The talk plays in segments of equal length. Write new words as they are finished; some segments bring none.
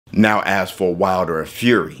Now, as for Wilder and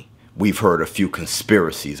Fury, we've heard a few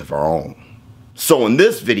conspiracies of our own. So in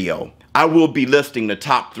this video, I will be listing the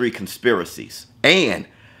top 3 conspiracies and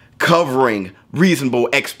covering reasonable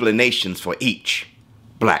explanations for each.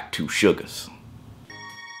 Black 2 sugars.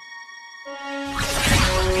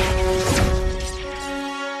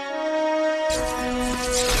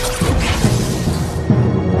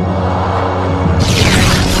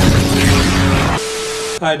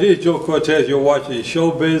 Hi, this is Joe Cortez. You're watching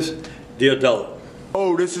ShowBizz, the adult.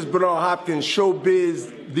 Oh, this is Bernard Hopkins,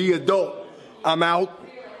 ShowBizz, the adult. I'm out.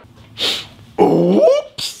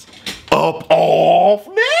 Oops! Up off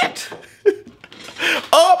net!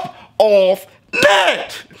 Up off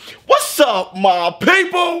net! What's up, my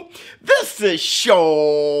people? This is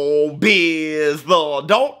ShowBizz, the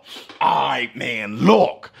adult. Alright, man,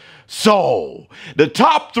 look. So, the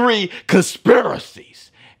top 3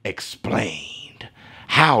 conspiracies explained.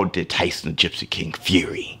 How did Tyson the Gypsy King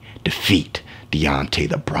Fury defeat Deontay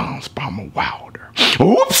the Bronze Bomber Wilder?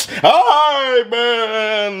 Oops! Alright,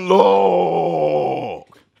 man,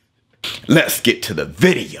 look. Let's get to the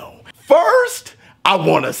video. First, I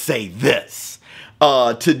want to say this.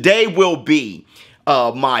 Today will be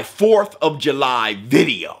my 4th of July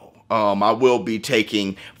video. I will be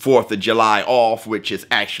taking 4th of July off, which is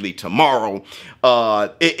actually tomorrow.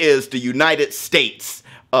 It is the United States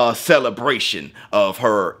celebration of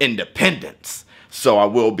her independence. So I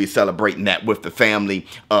will be celebrating that with the family,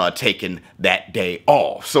 taking that day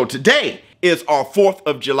off. So today is our 4th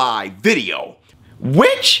of July video,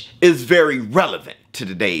 which is very relevant to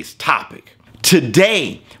today's topic.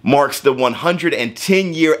 Today marks the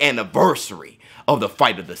 110-year anniversary of the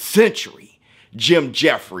fight of the century, Jim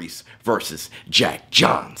Jeffries versus Jack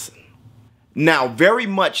Johnson. Now, very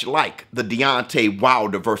much like the Deontay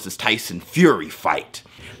Wilder versus Tyson Fury fight,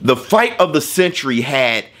 the fight of the century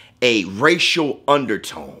had a racial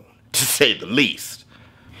undertone, to say the least.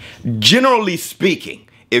 Generally speaking,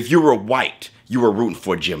 if you were white, you were rooting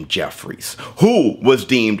for Jim Jeffries, who was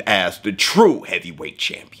deemed as the true heavyweight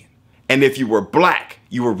champion. And if you were black,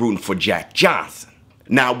 you were rooting for Jack Johnson.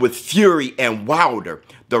 Now, with Fury and Wilder,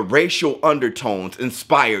 the racial undertones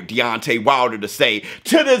inspired Deontay Wilder to say,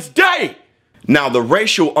 "To this day!" Now, the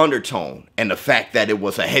racial undertone and the fact that it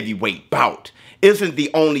was a heavyweight bout isn't the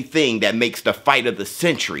only thing that makes the fight of the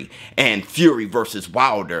century and Fury versus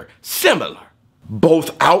Wilder similar.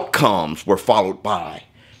 Both outcomes were followed by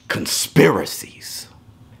conspiracies.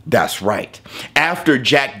 That's right. After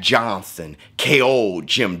Jack Johnson KO'd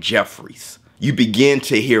Jim Jeffries, you begin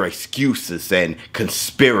to hear excuses and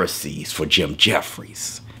conspiracies for Jim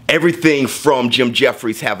Jeffries. Everything from Jim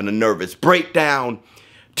Jeffries having a nervous breakdown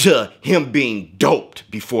to him being doped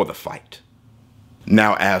before the fight.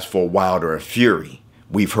 Now, as for Wilder and Fury,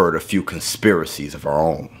 we've heard a few conspiracies of our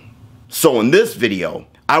own. So in this video,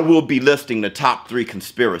 I will be listing the top 3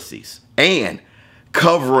 conspiracies and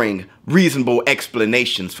covering reasonable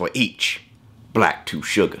explanations for each. Black 2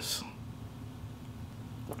 sugars.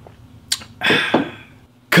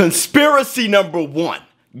 Conspiracy number 1,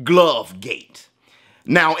 Glovegate.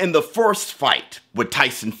 Now, in the first fight with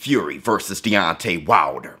Tyson Fury versus Deontay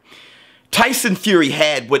Wilder, Tyson Fury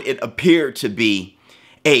had what it appeared to be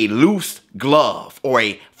a loose glove or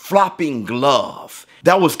a flopping glove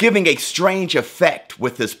that was giving a strange effect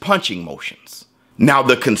with his punching motions. Now,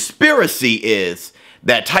 the conspiracy is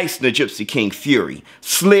that Tyson the Gypsy King Fury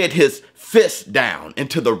slid his fist down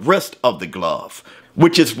into the wrist of the glove,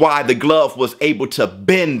 which is why the glove was able to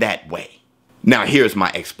bend that way. Now, here's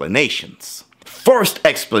my explanations. First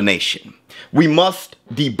explanation, we must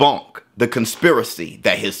debunk the conspiracy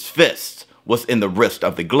that his fist was in the wrist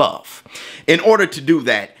of the glove. In order to do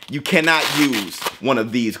that, you cannot use one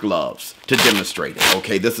of these gloves to demonstrate it,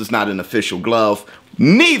 okay? This is not an official glove.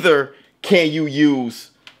 Neither can you use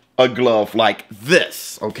a glove like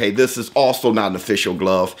this, okay? This is also not an official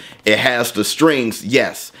glove. It has the strings,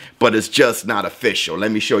 yes, but it's just not official.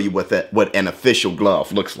 Let me show you what an official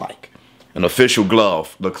glove looks like. An official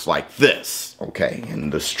glove looks like this, okay?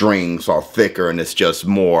 And the strings are thicker and it's just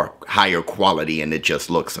more higher quality and it just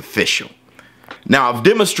looks official. Now, I've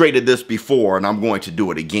demonstrated this before and I'm going to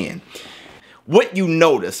do it again. What you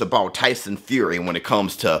notice about Tyson Fury when it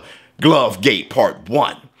comes to Glovegate Part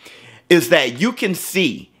 1 is that you can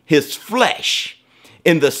see his flesh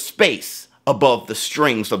in the space above the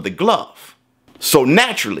strings of the glove. So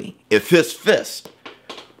naturally, if his fist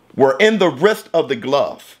were in the wrist of the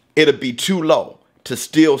glove, it'd be too low to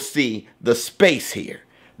still see the space here.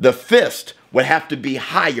 The fist would have to be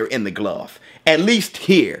higher in the glove, at least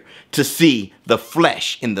here, to see the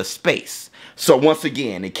flesh in the space. So once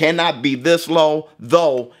again, it cannot be this low,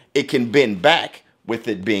 though it can bend back with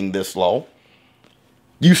it being this low.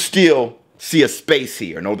 you still see a space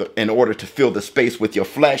here. In order to fill the space with your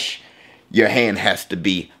flesh, your hand has to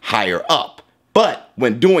be higher up. But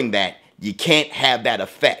when doing that, you can't have that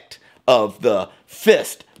effect of the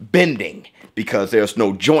fist bending because there's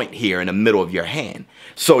no joint here in the middle of your hand.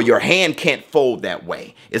 So your hand can't fold that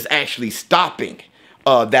way. It's actually stopping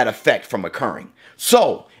that effect from occurring.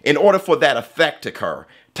 So in order for that effect to occur,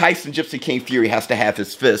 Tyson Gypsy King Fury has to have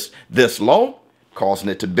his fist this low, causing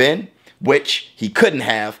it to bend, which he couldn't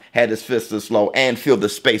have had his fist this low and fill the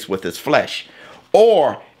space with his flesh.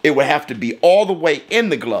 Or it would have to be all the way in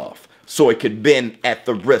the glove so it could bend at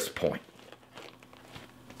the wrist point.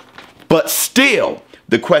 But still,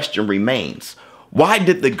 the question remains, why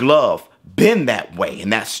did the glove bend that way in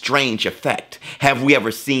that strange effect? Have we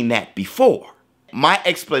ever seen that before? My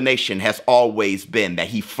explanation has always been that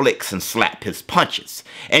he flicks and slaps his punches.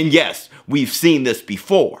 And yes, we've seen this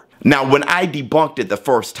before. Now, when I debunked it the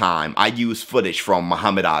first time, I used footage from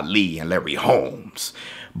Muhammad Ali and Larry Holmes.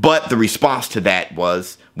 But the response to that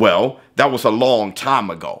was, well, that was a long time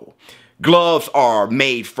ago. Gloves are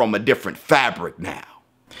made from a different fabric now.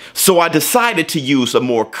 So I decided to use a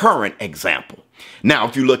more current example. Now,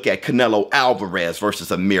 if you look at Canelo Alvarez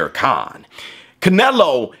versus Amir Khan,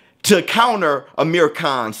 Canelo, to counter Amir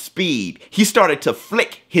Khan's speed, he started to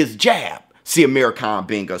flick his jab. See, Amir Khan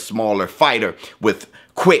being a smaller fighter with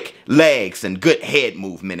quick legs and good head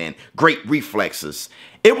movement and great reflexes,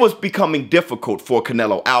 it was becoming difficult for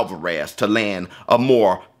Canelo Alvarez to land a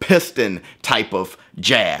more piston type of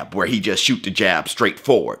jab where he just shoot the jab straight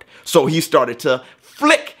forward. So he started to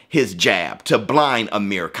flick his jab to blind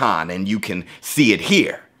Amir Khan, and you can see it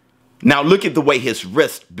here. Now look at the way his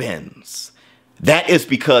wrist bends. That is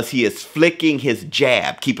because he is flicking his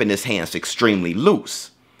jab, keeping his hands extremely loose.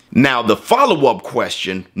 Now the follow-up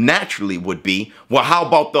question naturally would be, well, how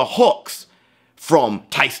about the hooks from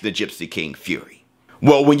Tyson the Gypsy King Fury?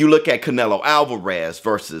 Well, when you look at Canelo Alvarez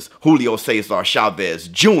versus Julio Cesar Chavez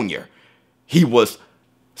Jr., he was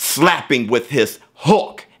slapping with his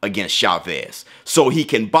hook against Chavez so he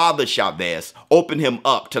can bother Chavez, open him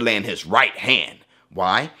up to land his right hand.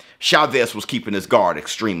 Why? Chavez was keeping his guard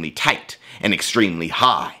extremely tight and extremely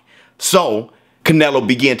high. So Canelo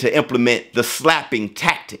began to implement the slapping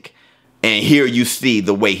tactic. And here you see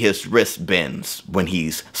the way his wrist bends when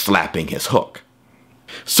he's slapping his hook.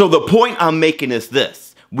 So the point I'm making is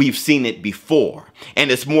this. We've seen it before, and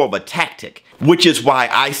it's more of a tactic, which is why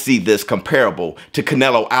I see this comparable to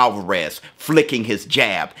Canelo Alvarez flicking his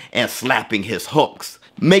jab and slapping his hooks,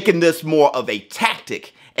 making this more of a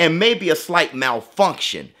tactic and maybe a slight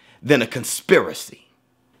malfunction than a conspiracy.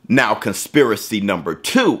 Now, conspiracy number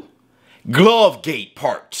 2, Glovegate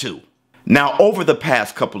Part 2. Now, over the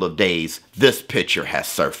past couple of days, this picture has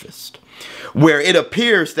surfaced, where it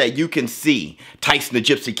appears that you can see Tyson the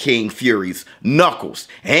Gypsy King Fury's knuckles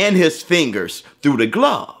and his fingers through the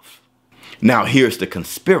glove. Now, here's the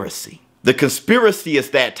conspiracy. The conspiracy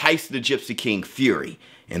is that Tyson the Gypsy King Fury,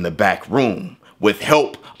 in the back room, with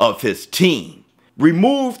help of his team,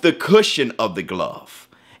 removed the cushion of the glove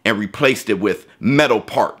and replaced it with metal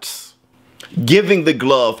parts, giving the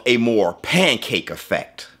glove a more pancake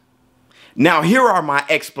effect. Now, here are my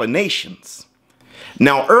explanations.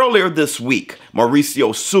 Now, earlier this week,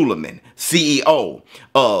 Mauricio Suleiman, CEO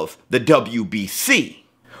of the WBC,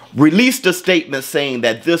 released a statement saying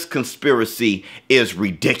that this conspiracy is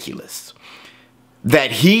ridiculous.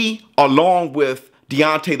 That he, along with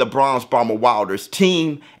Deontay the Bronze Bomber Wilder's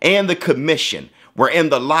team and the commission, were in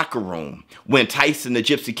the locker room when Tyson the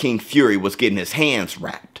Gypsy King Fury was getting his hands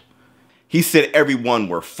wrapped. He said everyone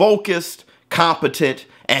were focused, competent,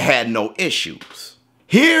 and had no issues.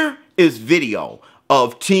 Here is video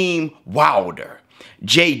of Team Wilder,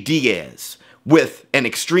 Jay Diaz, with an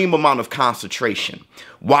extreme amount of concentration,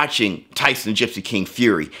 watching Tyson Gypsy King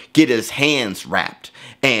Fury get his hands wrapped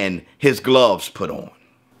and his gloves put on.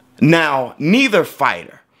 Now, neither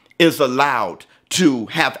fighter is allowed to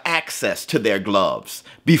have access to their gloves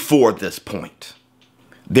before this point.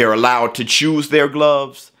 They're allowed to choose their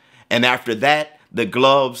gloves, and after that, the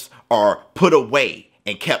gloves are put away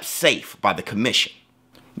and kept safe by the commission.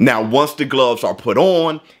 Now, once the gloves are put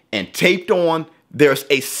on and taped on, there's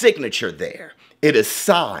a signature there. It is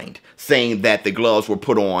signed saying that the gloves were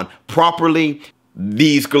put on properly.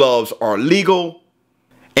 These gloves are legal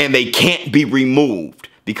and they can't be removed,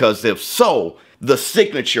 because if so, the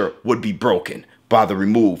signature would be broken by the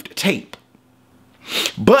removed tape.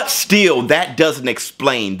 But still, that doesn't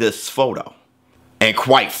explain this photo. And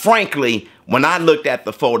quite frankly, when I looked at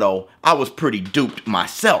the photo, I was pretty duped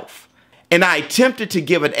myself. And I attempted to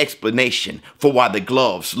give an explanation for why the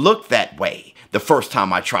gloves looked that way the first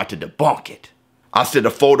time I tried to debunk it. I said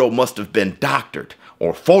the photo must have been doctored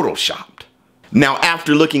or photoshopped. Now,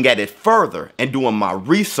 after looking at it further and doing my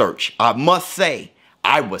research, I must say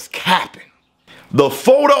I was capping. The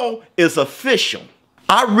photo is official.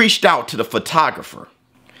 I reached out to the photographer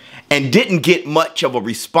and didn't get much of a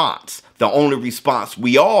response. The only response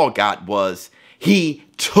we all got was he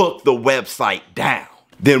took the website down.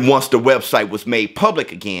 Then once the website was made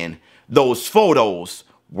public again, those photos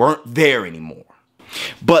weren't there anymore.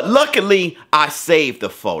 But luckily, I saved the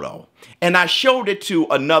photo and I showed it to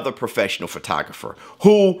another professional photographer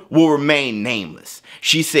who will remain nameless.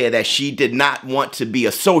 She said that she did not want to be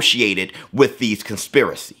associated with these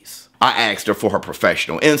conspiracies. I asked her for her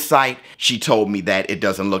professional insight. She told me that it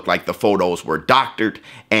doesn't look like the photos were doctored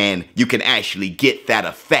and you can actually get that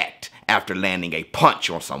effect after landing a punch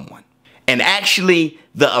on someone. And actually,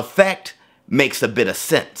 the effect makes a bit of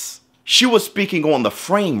sense. She was speaking on the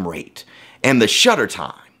frame rate and the shutter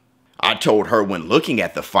time. I told her when looking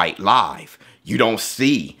at the fight live, you don't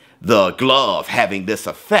see the glove having this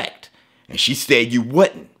effect. And she said you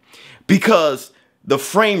wouldn't because the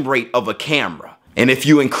frame rate of a camera, and if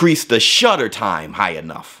you increase the shutter time high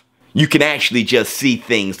enough, you can actually just see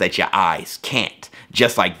things that your eyes can't,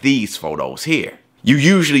 just like these photos here. You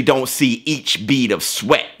usually don't see each bead of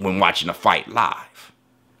sweat when watching a fight live.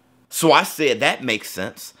 So I said that makes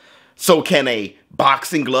sense. So can a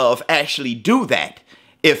boxing glove actually do that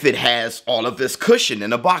if it has all of this cushion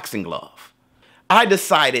in a boxing glove? I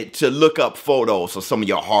decided to look up photos of some of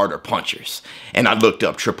your harder punchers, and I looked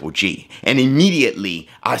up Triple G, and immediately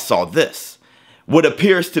I saw this. What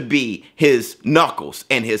appears to be his knuckles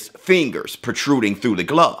and his fingers protruding through the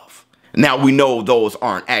glove. Now we know those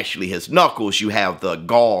aren't actually his knuckles. You have the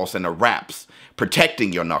galls and the wraps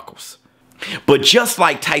protecting your knuckles. But just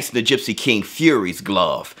like Tyson the Gypsy King Fury's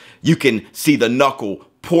glove, you can see the knuckle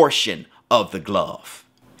portion of the glove.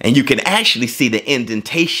 And you can actually see the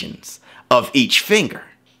indentations of each finger.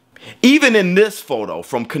 Even in this photo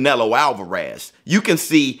from Canelo Alvarez, you can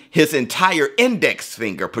see his entire index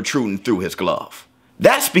finger protruding through his glove.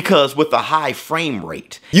 That's because with a high frame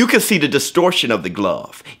rate, you can see the distortion of the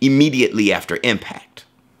glove immediately after impact.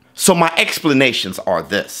 So my explanations are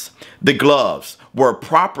this. The gloves were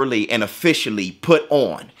properly and officially put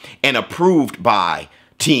on and approved by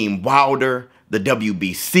Team Wilder, the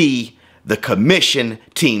WBC, the Commission,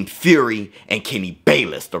 Team Fury, and Kenny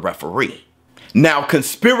Bayless, the referee. Now,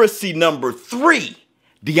 conspiracy number 3,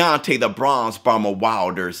 Deontay the Bronze Bomber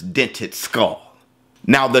Wilder's dented skull.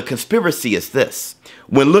 Now, the conspiracy is this.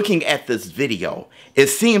 When looking at this video, it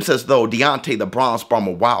seems as though Deontay the Bronze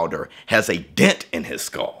Bomber Wilder has a dent in his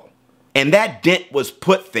skull. And that dent was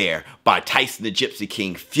put there by Tyson the Gypsy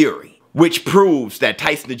King Fury, which proves that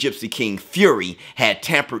Tyson the Gypsy King Fury had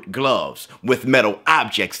tampered gloves with metal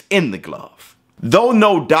objects in the glove. Though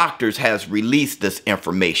no doctors has released this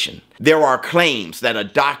information, there are claims that a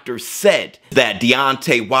doctor said that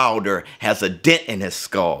Deontay Wilder has a dent in his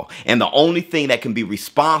skull, and the only thing that can be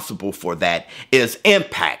responsible for that is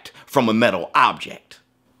impact from a metal object.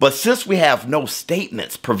 But since we have no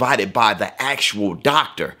statements provided by the actual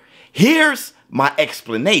doctor, here's my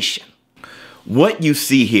explanation. What you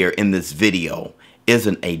see here in this video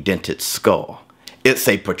isn't a dented skull. It's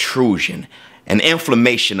a protrusion, an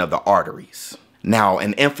inflammation of the arteries. Now,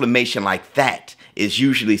 an inflammation like that is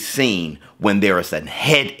usually seen when there is a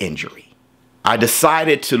head injury. I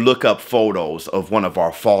decided to look up photos of one of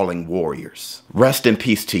our fallen warriors. Rest in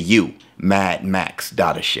peace to you, Mad Max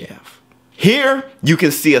Dadashev. Here, you can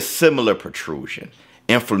see a similar protrusion,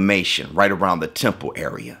 inflammation right around the temple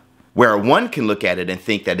area, where one can look at it and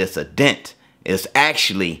think that it's a dent. It's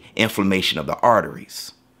actually inflammation of the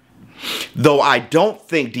arteries. Though I don't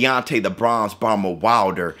think Deontay the Bronze Bomber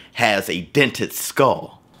Wilder has a dented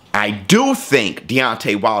skull, I do think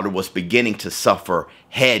Deontay Wilder was beginning to suffer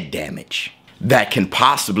head damage that can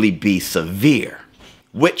possibly be severe,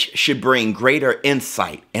 which should bring greater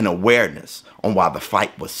insight and awareness on why the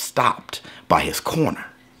fight was stopped by his corner.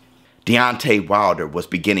 Deontay Wilder was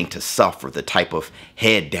beginning to suffer the type of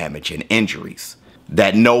head damage and injuries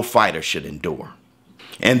that no fighter should endure.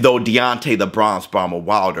 And though Deontay the Bronze Bomber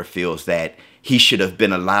Wilder feels that he should have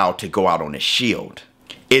been allowed to go out on his shield,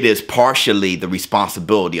 it is partially the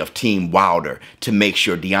responsibility of Team Wilder to make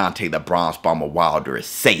sure Deontay the Bronze Bomber Wilder is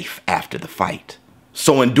safe after the fight.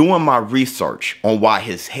 So in doing my research on why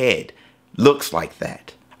his head looks like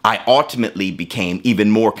that, I ultimately became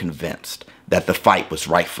even more convinced that the fight was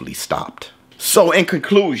rightfully stopped. So in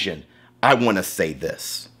conclusion, I want to say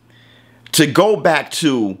this. To go back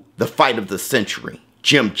to the fight of the century,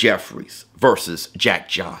 Jim Jeffries versus Jack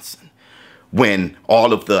Johnson, when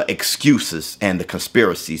all of the excuses and the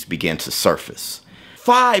conspiracies began to surface.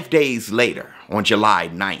 5 days later, on July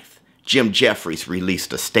 9th, Jim Jeffries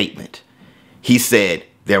released a statement. He said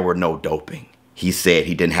there were no doping. He said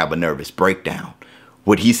he didn't have a nervous breakdown.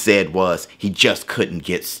 What he said was he just couldn't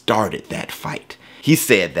get started that fight. He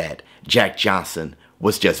said that Jack Johnson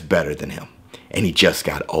was just better than him, and he just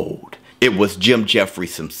got old. It was Jim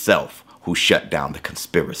Jeffries himself who shut down the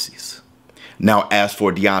conspiracies. Now, as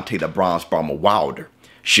for Deontay the Bronze Bomber Wilder,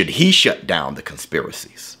 should he shut down the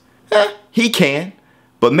conspiracies? He can,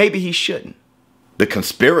 but maybe he shouldn't. The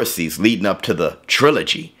conspiracies leading up to the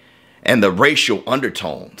trilogy and the racial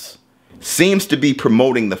undertones seems to be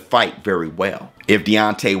promoting the fight very well. If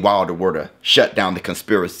Deontay Wilder were to shut down the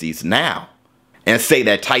conspiracies now and say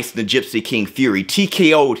that Tyson the Gypsy King Fury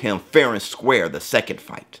TKO'd him fair and square the second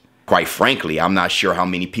fight, quite frankly, I'm not sure how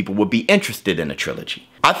many people would be interested in a trilogy.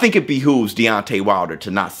 I think it behooves Deontay Wilder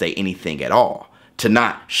to not say anything at all, to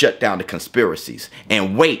not shut down the conspiracies,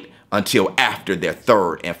 and wait until after their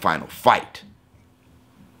third and final fight.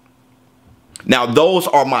 Now, those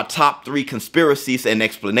are my top 3 conspiracies and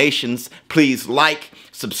explanations. Please like,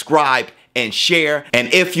 subscribe, and share.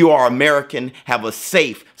 And if you are American, have a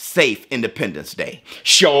safe Independence Day.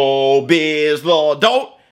 ShowBizz, the adult.